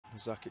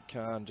Zucket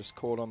Khan just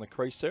caught on the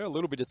crease there. A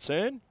little bit of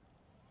turn.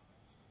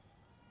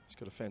 He's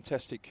got a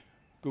fantastic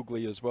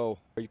googly as well.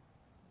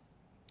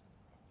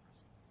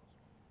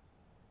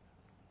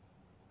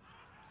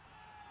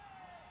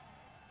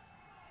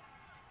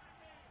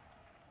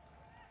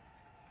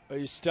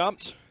 He's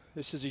stumped.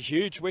 This is a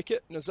huge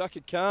wicket.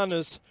 Zucket Khan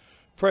has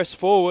pressed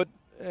forward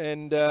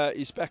and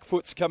his back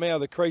foot's come out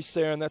of the crease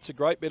there, and that's a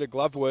great bit of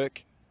glove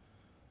work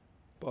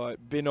by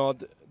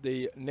Binod,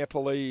 the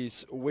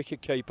Nepalese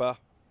wicket keeper.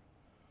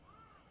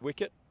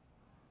 Wicket.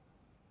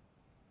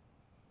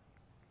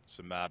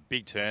 Some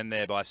big turn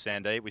there by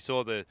Sandeep. We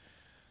saw the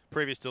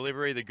previous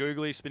delivery, the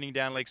googly spinning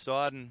down leg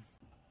side, and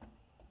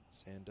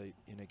Sandeep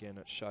in again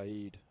at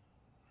Shahid.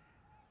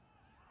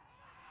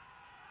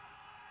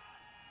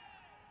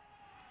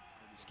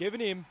 He's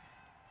given him.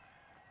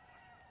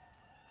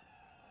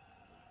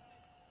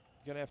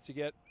 You're going to have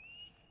to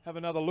have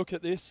another look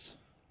at this.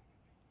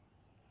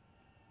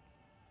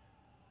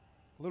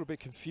 A little bit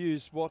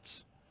confused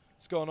what's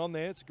going on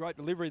there. It's a great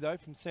delivery though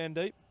from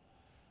Sandeep.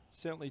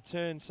 Certainly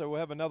turned, so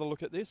we'll have another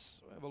look at this.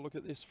 We'll have a look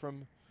at this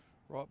from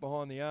right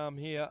behind the arm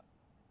here.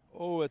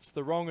 Oh, it's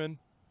the wrong one.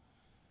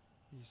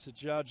 He's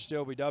adjudged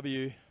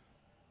LBW.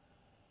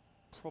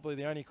 Probably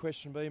the only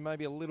question being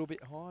maybe a little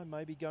bit high,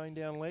 maybe going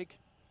down leg.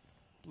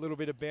 A little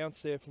bit of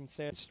bounce there from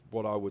Sandeep.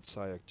 What I would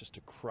say, just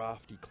a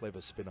crafty, clever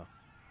spinner.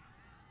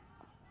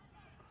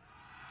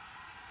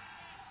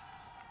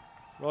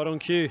 Right on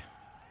cue.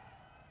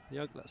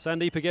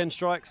 Sandeep again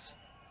strikes.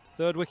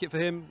 Third wicket for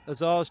him.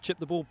 Azar's chipped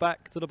the ball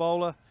back to the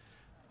bowler.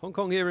 Hong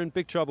Kong here in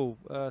big trouble.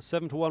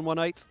 7 for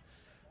 118.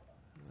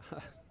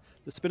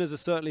 The spinners are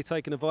certainly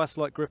taking a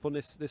vice-like grip on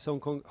this Hong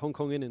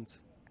Kong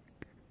innings.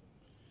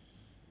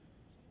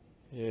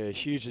 Yeah,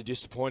 hugely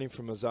disappointing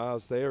from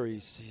Azar's there.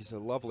 He's a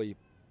lovely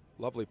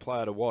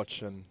player to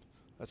watch, and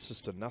that's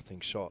just a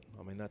nothing shot.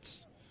 I mean,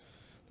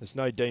 there's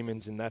no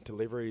demons in that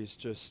delivery. He's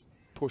just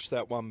pushed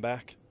that one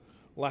back.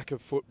 Lack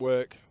of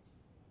footwork,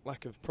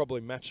 lack of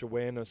probably match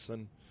awareness,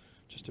 and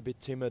just a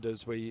bit timid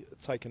as we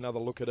take another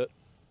look at it.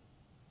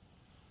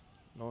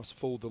 Nice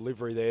full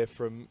delivery there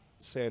from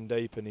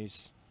Sandeep, and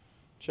he's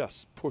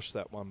just pushed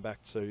that one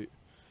back to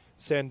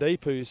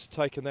Sandeep, who's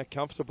taken that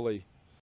comfortably.